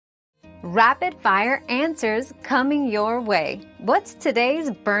Rapid fire answers coming your way. What's today's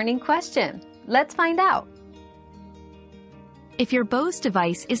burning question? Let's find out. If your Bose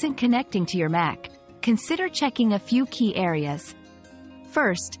device isn't connecting to your Mac, consider checking a few key areas.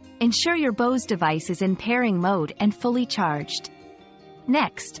 First, ensure your Bose device is in pairing mode and fully charged.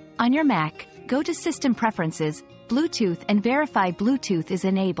 Next, on your Mac, go to System Preferences, Bluetooth, and verify Bluetooth is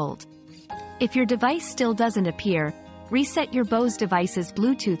enabled. If your device still doesn't appear, reset your Bose device's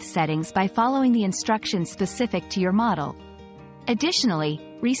Bluetooth settings by following the instructions specific to your model. Additionally,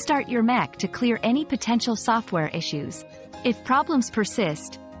 restart your Mac to clear any potential software issues. If problems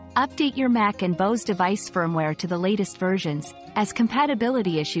persist, update your Mac and Bose device firmware to the latest versions, as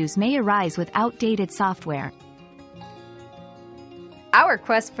compatibility issues may arise with outdated software. Our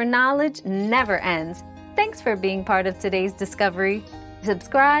quest for knowledge never ends. Thanks for being part of today's discovery.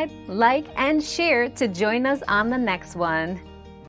 Subscribe, like, and share to join us on the next one.